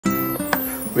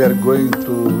We are going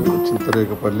through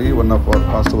Chintarekapalli, one of our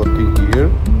past working here.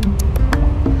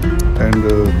 And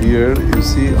here you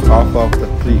see half of the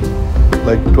tree,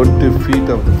 like 20 feet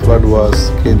of the flood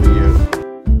came here.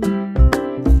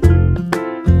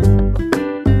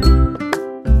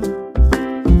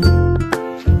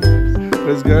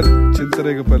 Praise God,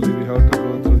 Chintarekapalli, we have to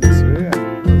go through this way and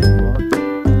walk.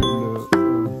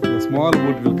 And, the small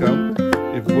boat will come.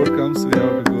 If boat comes, we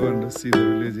have to go and see the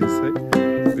village inside.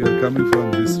 We are coming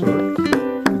from this road.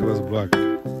 It was blocked.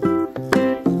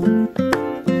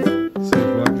 So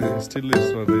blocked. Still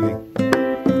it's not raining.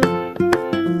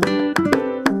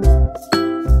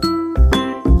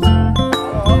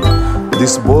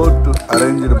 This boat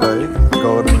arranged by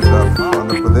government of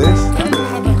Andhra Pradesh.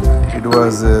 It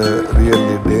was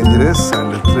really dangerous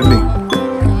and thrilling.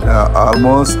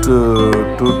 Almost 2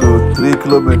 to 3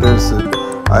 kilometers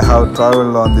I have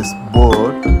traveled on this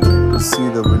boat to see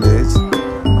the village.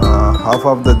 Half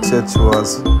of the church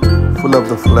was full of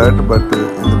the flood, but in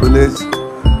the village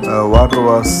water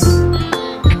was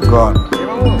gone.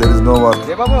 There is no water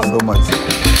so much.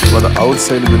 But the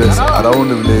outside village, around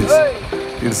the village,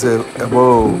 it's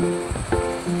above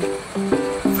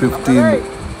 15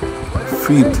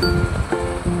 feet.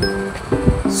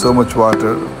 So much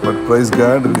water, but praise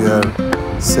God, we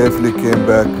are safely came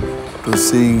back to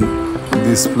see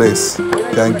this place.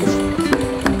 Thank you.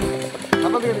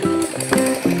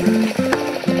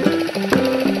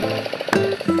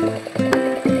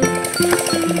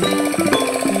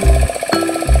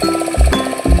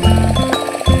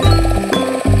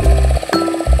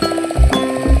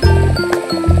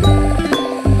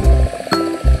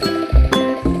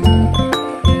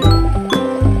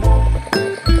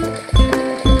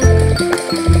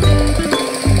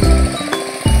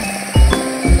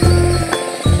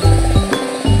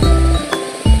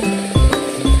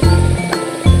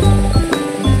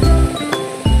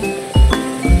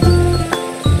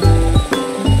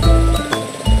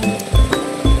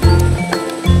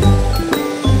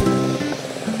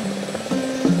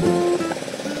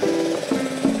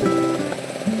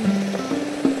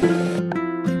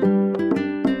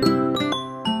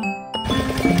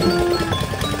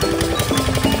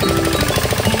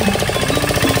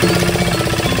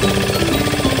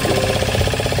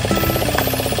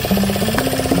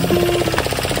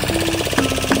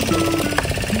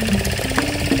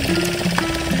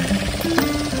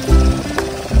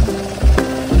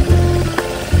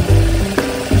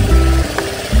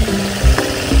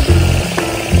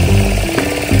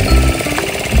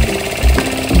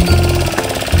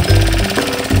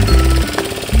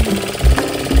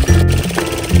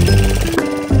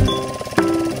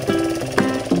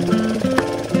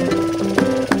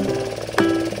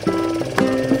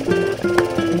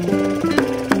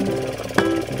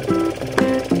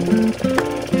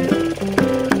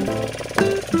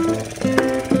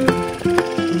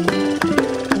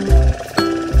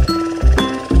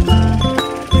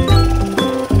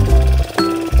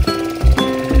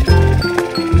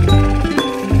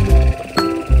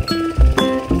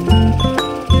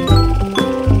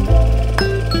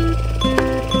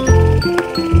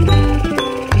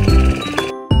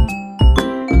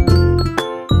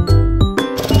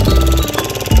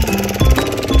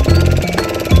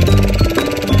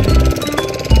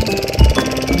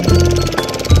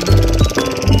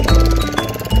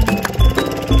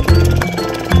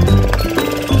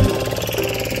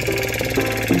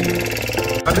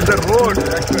 That is the road,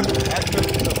 actually.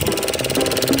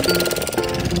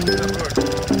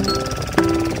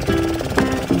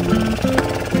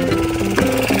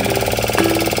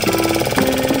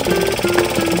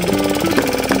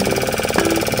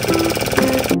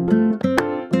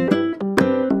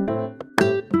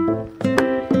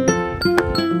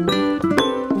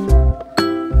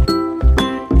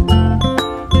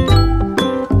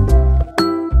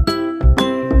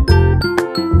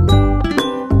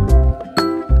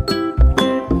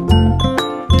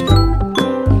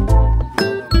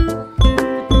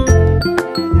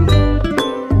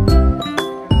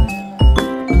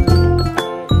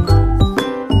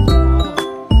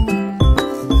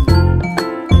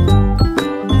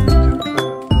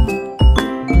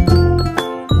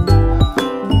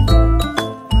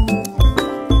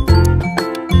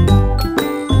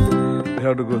 We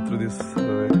have to go through this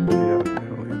way. Yeah.